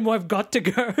 He's dead, and we've got to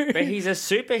go." But he's a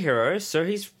superhero, so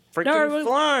he's freaking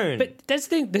flown. But that's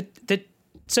the thing.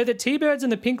 So the T-Birds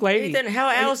and the pink lady. Then how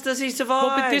else does he survive?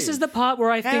 Well, but this is the part where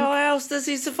I think. How else does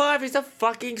he survive? He's a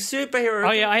fucking superhero.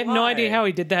 Oh yeah, I have no idea how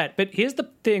he did that. But here's the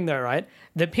thing, though, right?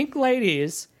 The pink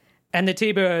ladies and the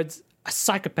T-Birds are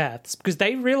psychopaths because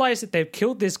they realize that they've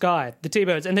killed this guy, the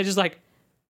T-Birds, and they're just like,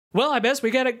 "Well, I guess we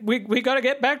gotta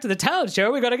get back to the talent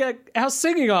show. We gotta get our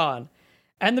singing on."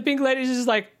 And the pink ladies is just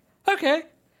like, "Okay."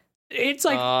 It's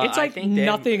like I think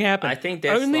nothing happened. I think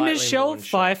they're only slightly Michelle more in shock.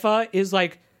 Pfeiffer is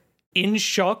like in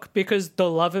shock because the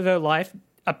love of her life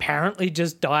apparently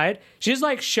just died. She's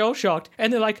like shell shocked,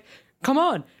 and they're like, "Come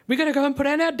on, we gotta go and put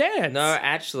on our dance." No,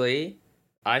 actually,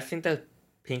 I think the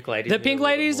pink ladies. the pink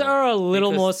ladies are a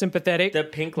little because more sympathetic. the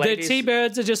pink ladies- the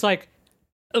T-Birds are just like,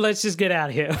 "Let's just get out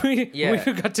of here. Yeah.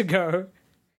 We've got to go."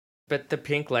 But the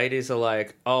pink ladies are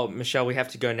like, "Oh, Michelle, we have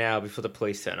to go now before the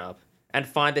police turn up and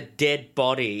find the dead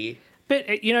body." But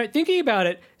thinking about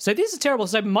it, so this is terrible.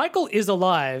 So Michael is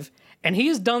alive, and he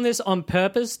has done this on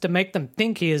purpose to make them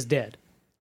think he is dead.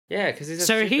 Yeah, because he's a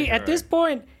So he, at superhero. this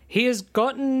point, he has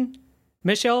gotten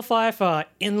Michelle Pfeiffer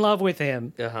in love with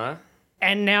him,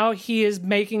 and now he is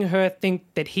making her think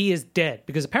that he is dead,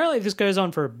 because apparently this goes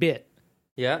on for a bit.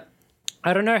 Yeah.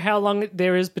 I don't know how long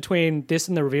there is between this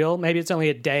and the reveal. Maybe it's only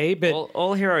a day, but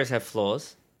All heroes have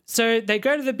flaws. so they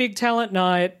go to the big talent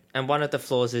night. And one of the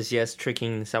flaws is, yes,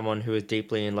 tricking someone who is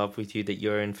deeply in love with you that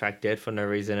you're in fact dead for no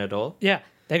reason at all. Yeah,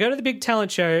 they go to the big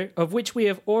talent show, of which we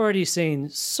have already seen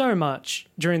so much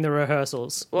during the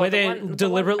rehearsals, Well, where the they're one- the one-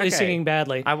 deliberately okay. singing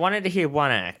badly. I wanted to hear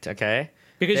one act, okay?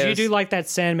 Because There you was- do like that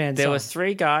Sandman There song. was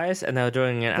 3 guys, and they were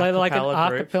doing an They're like an acapella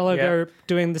group. archipelago Yep. group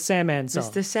doing the Sandman song.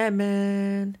 Mr.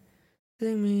 Sandman,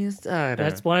 sing me a star. I don't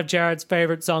That's know. one of Jared's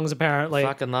favorite songs, apparently.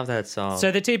 Fucking love that song.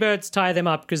 So the T-Birds tie them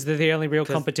up because they're the only real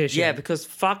competition. Yeah, because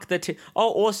fuck the T. Oh,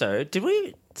 also, did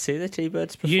we see the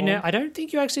T-Birds perform? I don't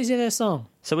think you actually see their song.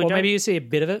 So we or don't- maybe you see a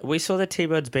bit of it. We saw the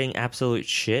T-Birds being absolute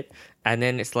shit, and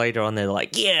then it's later on they're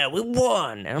like, "Yeah, we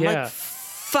won," and I'm Yeah. like,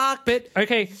 "Fuck." But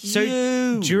okay, so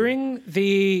You. during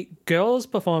the girls'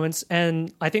 performance,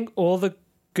 and I think all the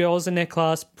girls in their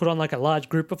class put on like a large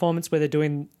group performance where they're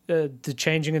doing the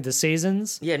changing of the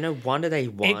seasons. Yeah, no wonder they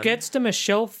won. It gets to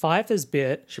Michelle Pfeiffer's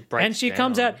bit, She breaks and she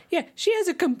comes down. out. Yeah, she has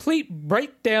a complete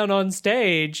breakdown on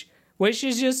stage where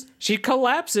she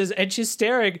collapses and she's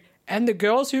staring, and the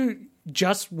girls who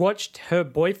just watched her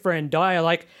boyfriend die are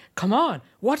like, "Come on,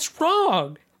 what's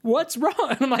wrong? What's wrong?"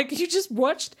 And I'm like, "You just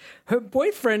watched her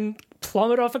boyfriend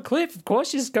plummet off a cliff. Of course,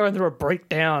 she's going through a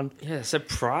breakdown." Yeah,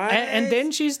 surprise. And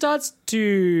then she starts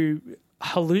to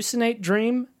hallucinate,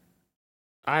 dream.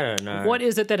 I don't know. What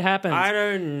is it that happens? I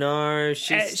don't know.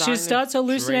 She starts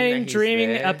hallucinating,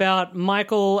 dreaming about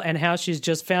Michael and how she's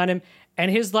just found him,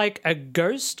 and he's like a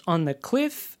ghost on the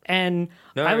cliff. And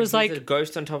No, I was he's like, a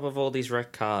ghost on top of all these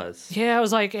wrecked cars. yeah, I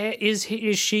was like, is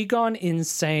she gone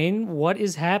insane? What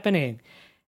is happening?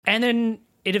 And then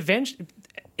it eventually,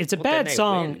 it's a Well, then bad they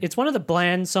song. win. It's one of the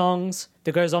bland songs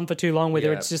that goes on for too long, where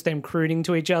Yeah. it's just them crooning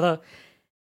to each other.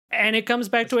 And it comes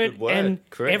back That's to a it, good word, and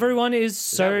crooning. everyone is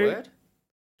Is that a so word?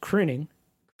 crooning.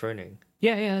 Crooning.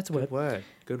 Yeah, that's a word. Good word.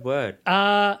 Good word.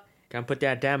 Uh, Can't put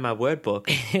that down my word book.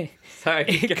 Sorry.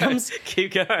 Keep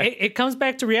going. it comes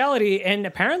back to reality, and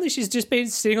apparently she's just been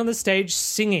sitting on the stage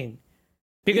singing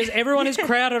because everyone is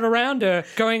crowded around her,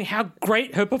 going how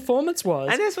great her performance was.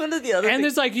 And that's one of the other And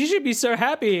things. there's like, you should be so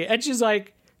happy, and she's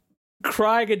like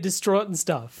crying and distraught and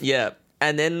stuff. Yeah.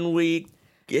 And then we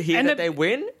hear And that the- they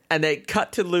win, and they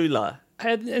cut to Lula.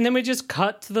 And then we just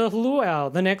cut to the luau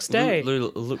the next day.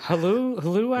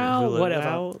 Luau,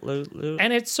 whatever.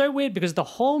 And it's so weird because the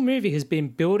whole movie has been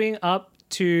building up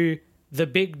to the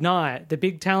big night, the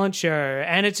big talent show,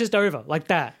 and it's just over like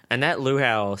that. And that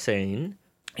luau scene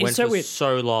went so for weird.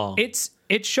 so long. It's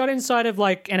shot inside of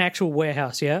like an actual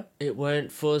warehouse, yeah? It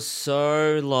went for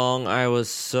so long. I was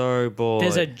so bored.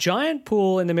 There's a giant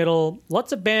pool in the middle,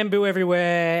 lots of bamboo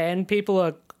everywhere, and people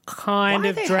are kind Why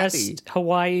are of they dressed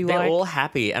Hawaii They're like. all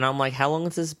happy, and I'm like, how long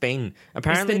has this been?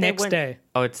 Apparently, the they next went- day.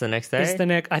 Oh, it's the next day. It's the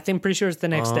next. I think pretty sure it's the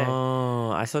next day.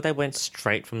 Oh, I thought they went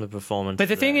straight from the performance. But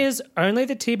the thing is, only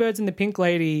the T-Birds and the Pink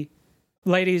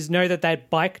ladies know that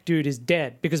bike dude is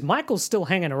dead because Michael's still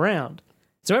hanging around.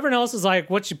 So everyone else is like,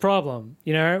 what's your problem?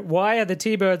 You know, why are the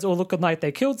T-Birds all looking like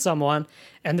they killed someone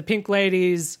and the Pink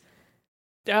ladies,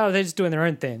 oh, they're just doing their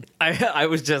own thing. I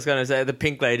was just gonna say the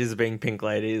pink ladies are being pink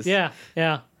ladies. Yeah.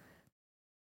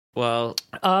 Well,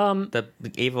 Um. the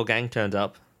evil gang turns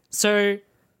up. So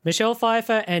Michelle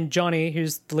Pfeiffer and Johnny,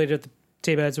 who's the leader of the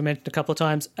T-Birds, were mentioned a couple of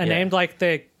times, are Yeah. named like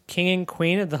the king and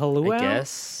queen of the Haluau. I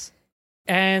guess.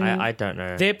 And I don't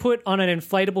know. they're put on an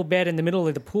inflatable bed in the middle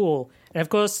of the pool. And of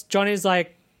course, Johnny's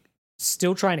like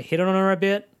still trying to hit on her a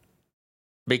bit.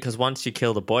 Because once you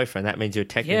kill the boyfriend, that means you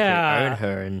technically Yeah. own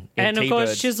her. And And of course,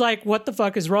 T-Birds. she's like, what the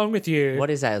fuck is wrong with you? What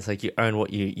is that? It's like you own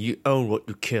what you own what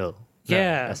you kill. No,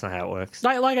 Yeah. that's not how it works.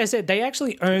 Like I said, they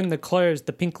actually own the clothes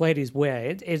the pink ladies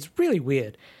wear. It's really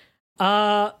weird.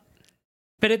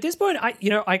 But at this point, I kind You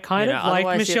know, of like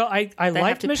otherwise Michelle. I they have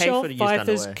liked to pay Michelle for the used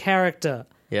Pfeiffer's underwear. character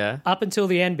Yeah. up until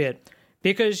the end bit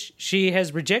because she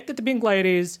has rejected the pink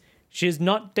ladies. She's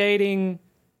not dating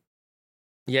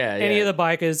Yeah. any of the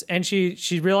bikers, and she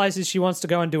realizes she wants to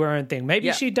go and do her own thing. Maybe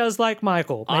Yeah. she does like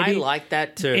Michael. Maybe I like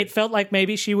that too. it felt like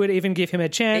maybe she would even give him a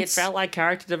It chance. felt like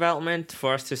character development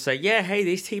for us to say, yeah, hey,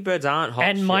 these T-Birds aren't hot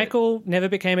and shit. Michael never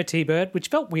became a T-Bird, which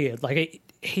felt weird. Like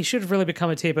he should have really become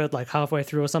a T-Bird like halfway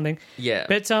through or something. Yeah.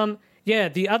 But yeah,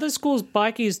 the other school's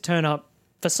bikies turn up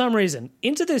for some reason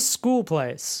into this school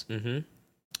place,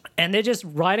 and they're just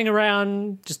riding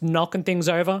around, just knocking things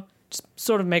over, just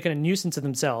sort of making a nuisance of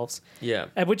themselves. Yeah.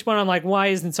 At which point I'm like, why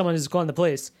isn't someone just calling the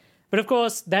police? But of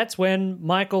course, that's when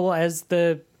Michael, as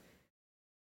the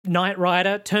Knight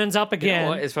Rider, turns up You again. know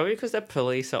what? It's probably because the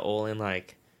police are all in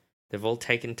like, they've all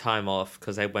taken time off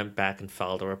because they went back and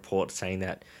filed a report saying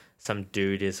that some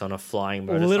dude is on a flying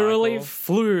motorcycle. Literally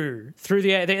flew through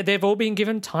the air. They've all been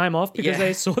given time off because Yeah.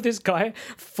 they saw this guy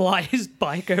fly his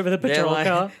bike over the patrol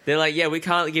car. They're like, yeah, we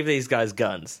can't give these guys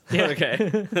guns. Yeah.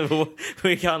 Okay.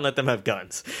 We can't let them have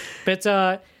guns. But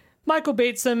Michael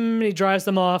beats them, and he drives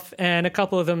them off, and a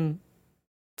couple of them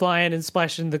fly in and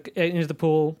splash into the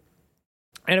pool.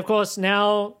 And of course,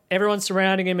 now everyone's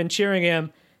surrounding him and cheering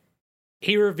him.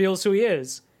 He reveals who he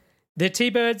is. The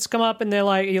T-Birds come up and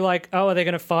you're like, oh, are they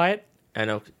going to fight? And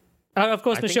Of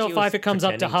course, I think Michelle he was Pfeiffer comes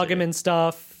up to pretending hug to. him and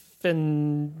stuff,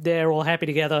 and they're all happy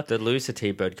together. the loser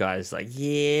T-Bird guy is like,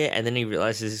 yeah, and then he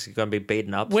realizes he's going to be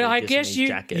beaten up. Well, so he I gives him guess his you,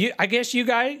 jacket. I guess you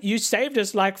guys, you saved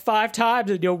us like 5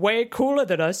 times, and you're way cooler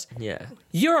than us. Yeah.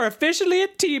 You're officially a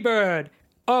T-Bird.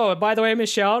 Oh, and by the way,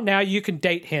 Michelle, now you can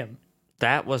date him.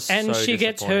 That was And so she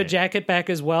gets her disappointing. jacket back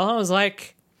as well. I was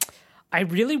like, I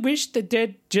really wish that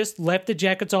they'd just left the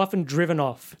jackets off and driven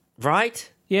off. Right?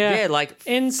 Yeah. Yeah, like,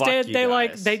 Instead, fuck you they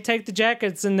guys. take the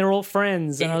jackets and they're all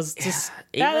friends. And I was just,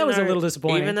 that Even was a though- little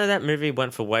disappointing. Even though that movie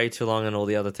went for way too long and all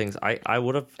the other things, I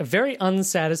would have A very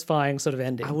unsatisfying sort of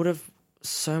ending.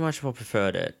 so much more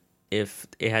preferred it if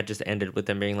it had just ended with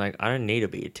them being like, I don't need to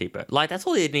be a T-Bird. Like, that's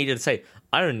all he needed to say.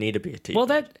 I don't need to be a T-Bird.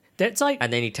 Well, that's like,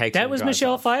 and then he takes it that and was drives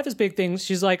Michelle off. Pfeiffer's big thing.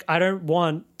 She's like, I don't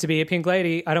want to be a pink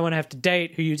lady. I don't want to have to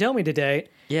date who you tell me to date.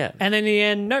 Yeah. And then in the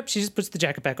end, nope, she just puts the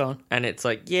jacket back on. And it's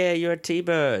like, yeah, you're a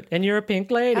T-Bird. And you're a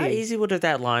pink lady. How easy would have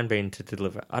that line been to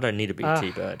deliver? I don't need to be a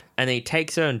T-Bird. And then he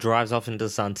takes her and drives off into the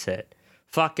sunset.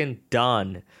 Fucking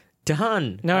done.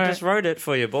 Done. No. I just wrote it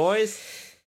for you, boys.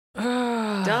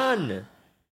 Done.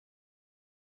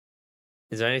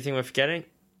 Is there anything we're forgetting?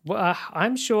 Well,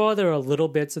 I'm sure there are little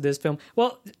bits of this film.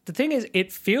 Well, the thing is,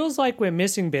 it feels like we're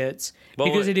missing bits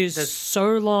because it is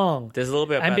so long. There's a little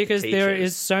bit about and because the there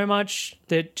teachers. is so much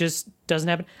that just doesn't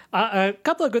happen. A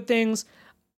couple of good things.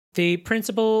 The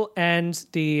principal and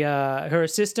the her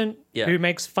assistant, Yeah. who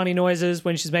makes funny noises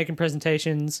when she's making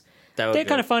presentations, That they're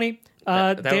kind of funny.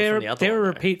 That was from They're the other they're a one, though.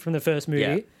 repeat from the first movie.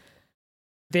 Yeah.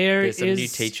 There's a new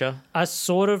teacher, a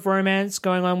sort of romance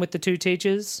going on with the two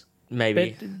teachers,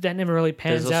 maybe. but that never really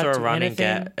pans There's also out a to running,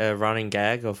 anything. a running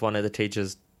gag of one of the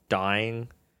teachers dying.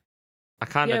 I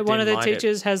kind of Yeah, one of the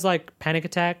teachers has like panic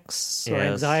attacks or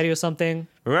Yes. anxiety or something.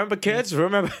 Remember, kids?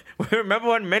 Remember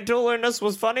when mental illness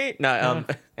was funny? No,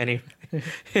 anyway,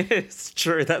 it's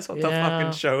true. That's what the Yeah.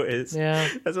 fucking show is. Yeah.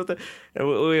 That's what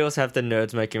we also have the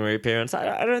nerds making reappearance.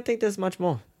 I don't think there's much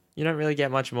more. You don't really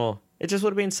get much more. It just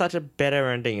would have been such a better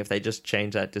ending if they just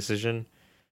changed that decision.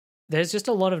 There's just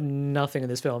a lot of nothing in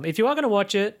this film. If you are going to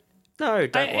watch it, No,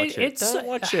 don't watch it. Don't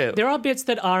watch it. There are bits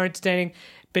that are entertaining,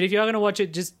 but if you are going to watch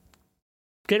it, just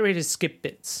get ready to skip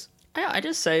bits. I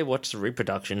just say watch the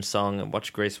reproduction song and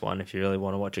watch Grease 1 if you really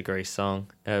want to watch a Grease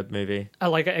song movie.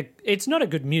 It's not a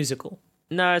good musical.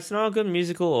 No, it's not a good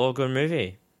musical or a good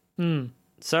movie.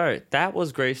 So, that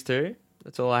was Grease 2.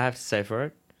 That's all I have to say for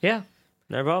it. Yeah.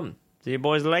 No problem. See you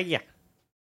boys later.